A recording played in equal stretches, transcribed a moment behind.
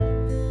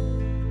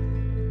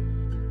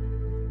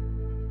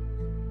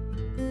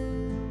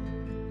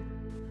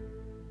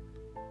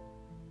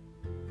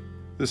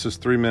This is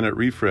 3-Minute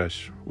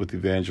Refresh with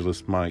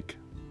Evangelist Mike.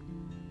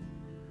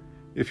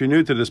 If you're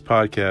new to this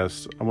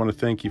podcast, I want to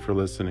thank you for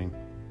listening.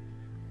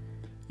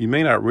 You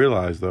may not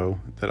realize, though,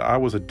 that I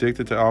was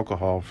addicted to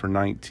alcohol for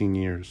 19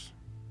 years.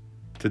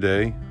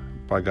 Today,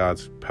 by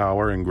God's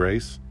power and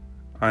grace,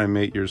 I am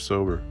 8 years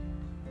sober.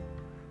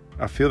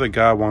 I feel that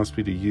God wants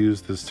me to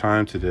use this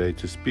time today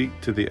to speak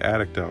to the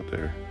addict out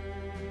there.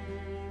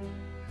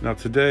 Now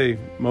today,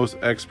 most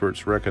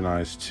experts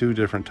recognize two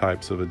different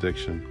types of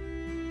addiction.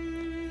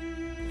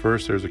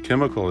 First, there's a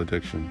chemical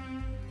addiction.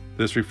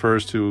 This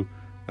refers to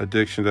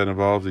addiction that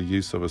involves the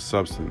use of a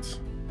substance,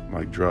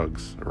 like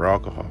drugs or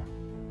alcohol.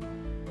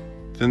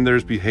 Then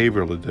there's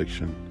behavioral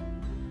addiction.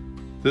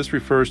 This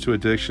refers to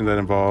addiction that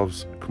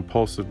involves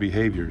compulsive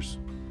behaviors.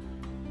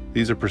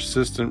 These are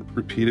persistent,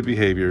 repeated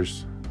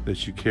behaviors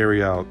that you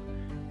carry out,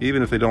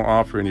 even if they don't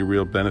offer any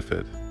real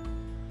benefit.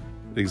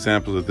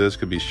 Examples of this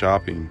could be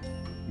shopping,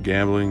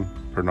 gambling,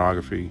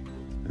 pornography,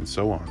 and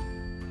so on.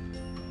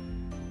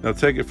 Now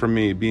take it from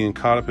me, being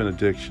caught up in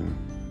addiction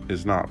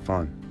is not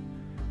fun.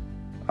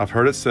 I've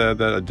heard it said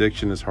that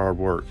addiction is hard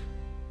work,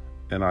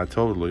 and I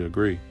totally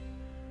agree.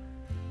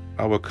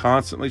 I will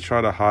constantly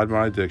try to hide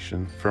my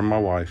addiction from my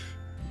wife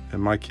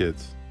and my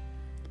kids.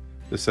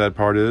 The sad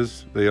part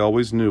is, they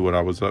always knew what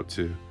I was up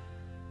to.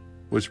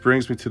 Which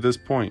brings me to this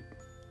point.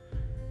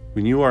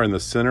 When you are in the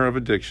center of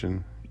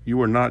addiction,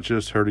 you are not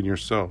just hurting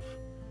yourself.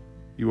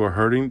 You are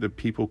hurting the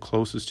people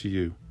closest to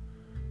you,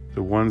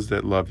 the ones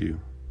that love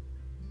you.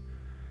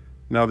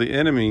 Now the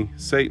enemy,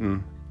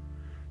 Satan,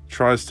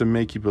 tries to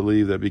make you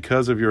believe that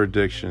because of your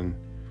addiction,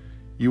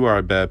 you are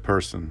a bad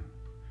person.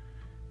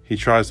 He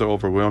tries to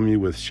overwhelm you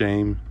with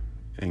shame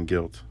and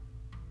guilt.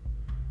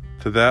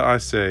 To that I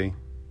say,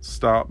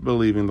 stop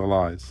believing the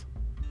lies.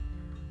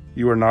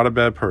 You are not a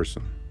bad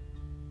person.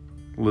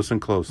 Listen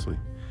closely.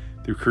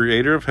 The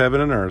Creator of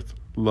heaven and earth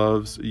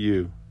loves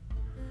you.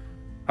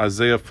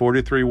 Isaiah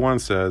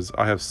 43:1 says,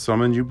 I have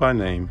summoned you by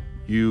name.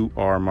 You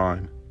are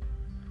mine.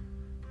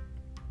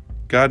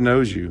 God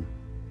knows you,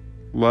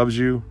 loves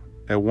you,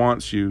 and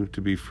wants you to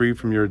be free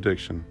from your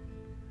addiction.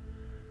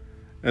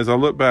 As I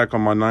look back on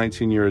my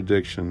 19-year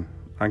addiction,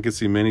 I can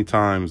see many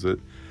times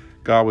that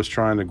God was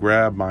trying to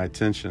grab my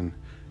attention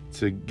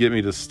to get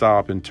me to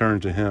stop and turn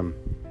to Him.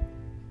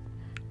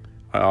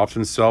 I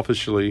often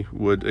selfishly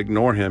would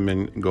ignore Him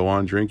and go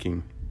on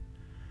drinking.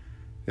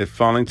 It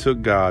finally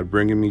took God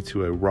bringing me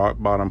to a rock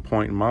bottom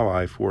point in my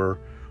life where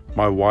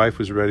my wife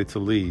was ready to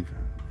leave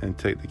and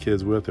take the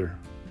kids with her.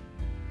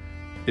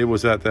 It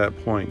was at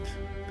that point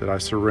that I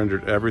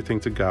surrendered everything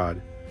to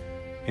God,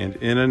 and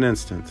in an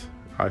instant,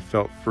 I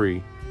felt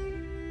free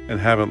and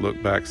haven't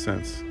looked back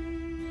since.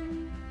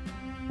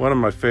 One of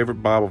my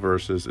favorite Bible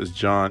verses is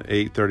John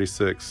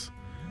 8:36.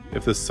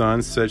 If the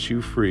Son sets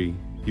you free,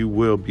 you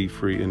will be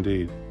free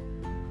indeed.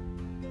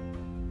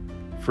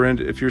 Friend,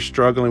 if you're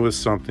struggling with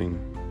something,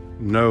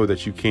 know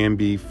that you can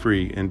be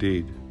free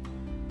indeed.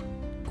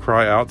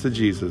 Cry out to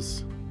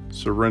Jesus.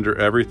 Surrender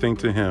everything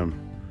to Him.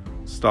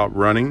 Stop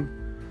running.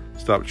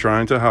 Stop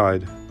trying to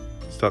hide.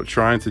 Stop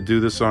trying to do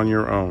this on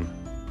your own.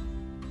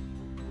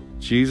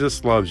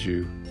 Jesus loves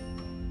you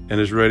and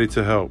is ready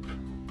to help.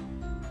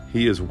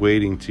 He is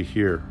waiting to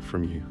hear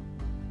from you.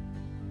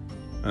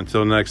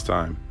 Until next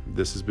time,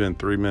 this has been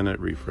 3-Minute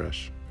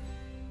Refresh.